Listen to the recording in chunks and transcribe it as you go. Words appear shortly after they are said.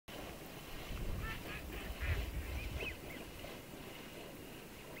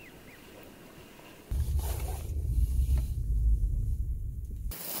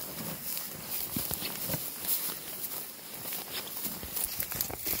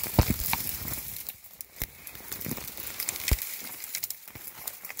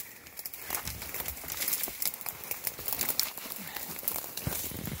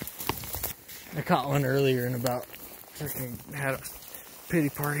I caught one earlier and about freaking had a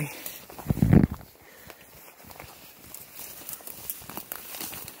pity party.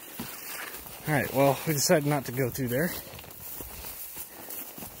 Alright, well, we decided not to go through there.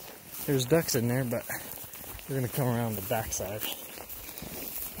 There's ducks in there, but we're going to come around the backside.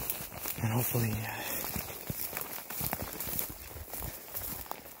 And hopefully get it.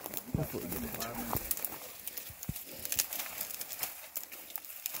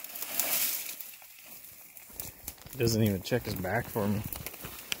 He doesn't even check his back for me.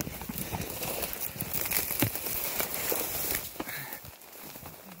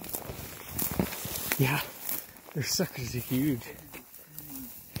 Yeah, their suckers are huge.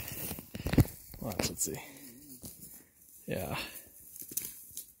 Watch, let's see. Yeah.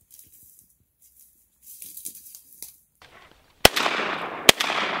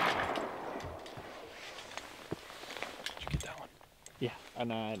 Did you get that one? Yeah,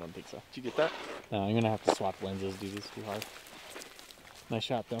 no, I don't think so. Did you get that? No, I'm gonna have to swap lenses, dude. This is too hard. Nice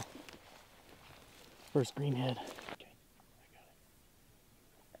shot, though. First greenhead.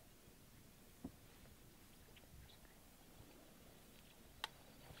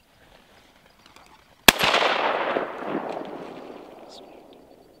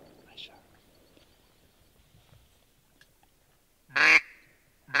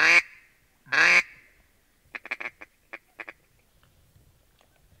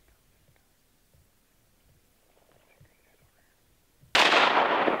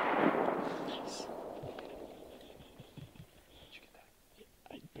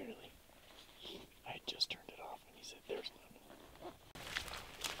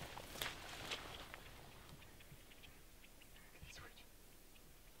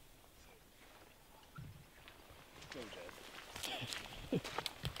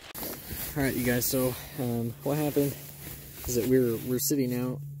 Alright, you guys, so what happened is that we're sitting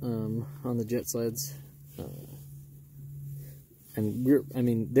out on the jet sleds, and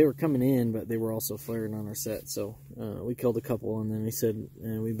they were coming in, but they were also flaring on our set, so we killed a couple, and then we said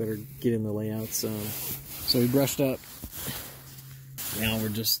we better get in the layouts, so we brushed up. Now we're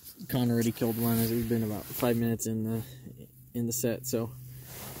just, Con already killed one as we've been about 5 minutes in the set, so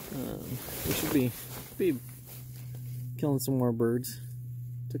we should be killing some more birds.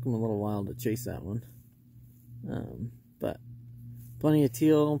 Took them a little while to chase that one, but plenty of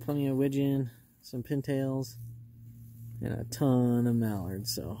teal, plenty of widgeon, some pintails, and a ton of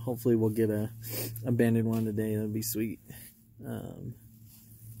mallards. So hopefully we'll get a banded one today. That'll be sweet.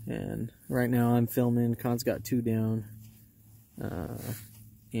 And right now I'm filming. Con's got 2 down,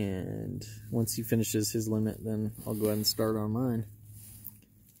 and once he finishes his limit, then I'll go ahead and start on mine.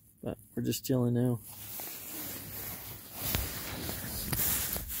 But we're just chilling now.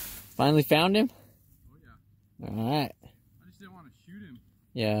 Finally found him? Oh yeah. Alright. I just didn't want to shoot him.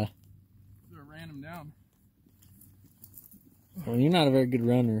 Yeah. So I ran him down. Well, you're not a very good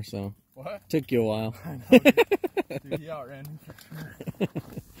runner, so. What? Took you a while. I know, dude. He outran me for sure.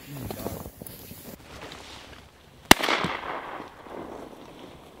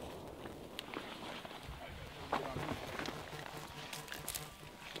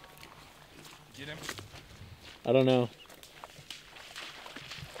 Get him? I don't know.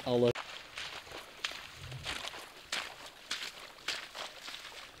 I'll look.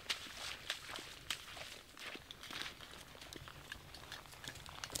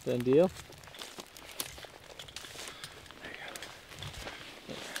 Done deal? There you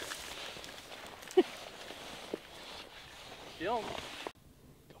go. Kill him.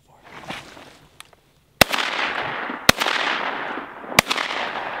 Go for it.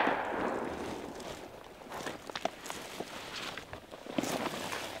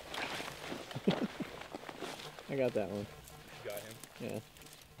 I got that one. You got him? Yeah.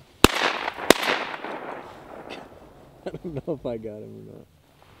 I don't know if I got him or not.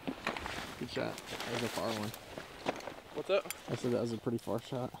 Good shot. That was a far one. What's up? I said that was a pretty far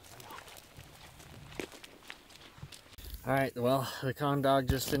shot. Alright, well, the Con dog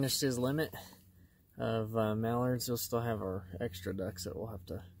just finished his limit of mallards. We'll still have our extra ducks that we'll have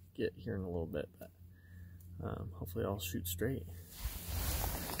to get here in a little bit, but hopefully I'll shoot straight.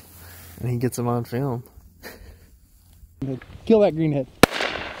 And he gets them on film. Kill that greenhead.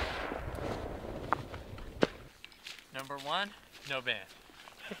 Number 1, no band.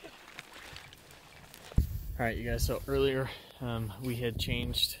 Alright, you guys, so earlier we had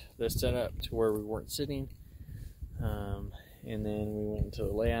changed the setup to where we weren't sitting, and then we went into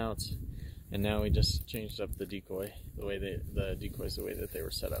the layouts, and now we just changed up the decoy, the way that they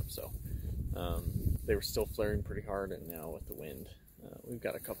were set up. So they were still flaring pretty hard, and now with the wind, we've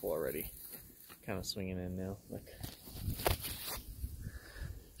got a couple already kind of swinging in now. Look.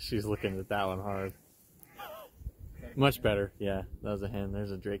 She's looking at that one hard. Much better. Yeah, that was a hen.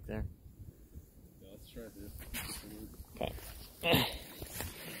 There's a drake there. Yeah, let's try this. Okay.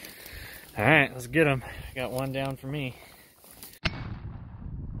 All right, let's get them. Got one down for me.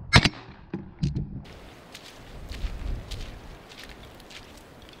 Got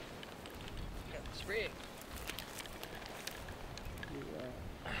the spray.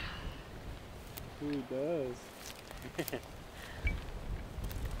 Who does?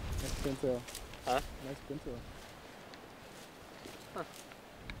 Nice pintail. Huh? Nice pintail. Huh.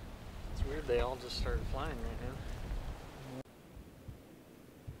 It's weird they all just started flying right now.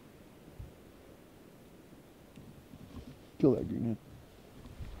 Kill that greenhead.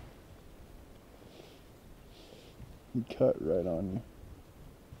 He cut right on you.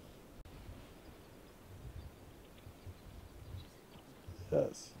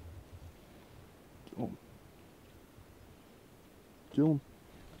 Yes. Kill him. Kill him.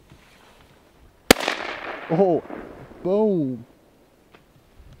 Oh, boom.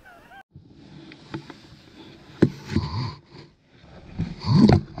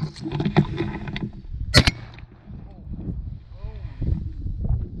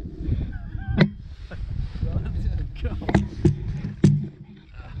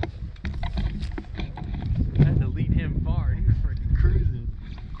 I had to lead him far. He was freaking cruising.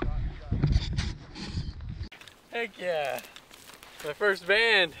 Heck yeah. My first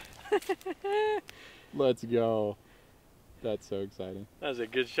band. Let's go. That's so exciting. That was a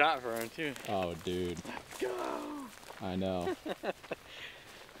good shot for him too. Oh, dude. Go! I know.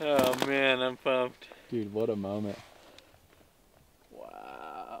 Oh man, I'm pumped. Dude, what a moment.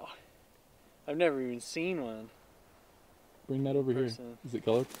 Wow. I've never even seen one. Bring that over Person. here. Is it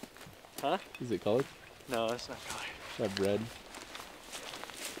colored? Huh? Is it colored? No, it's not colored. Should I have red?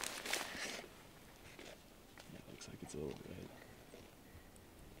 Yeah, it looks like it's a little red.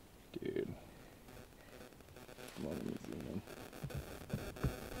 Dude. Come on, let me zoom in.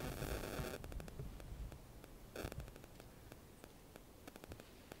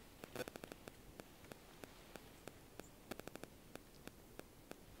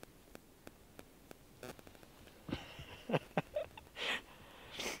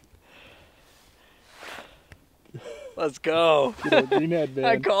 Let's go. Good old greenhead, man.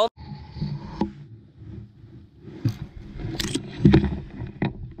 I called.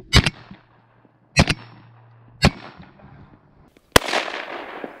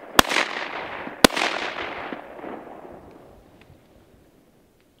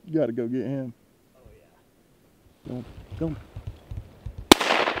 You gotta go get him. Oh yeah. Come on.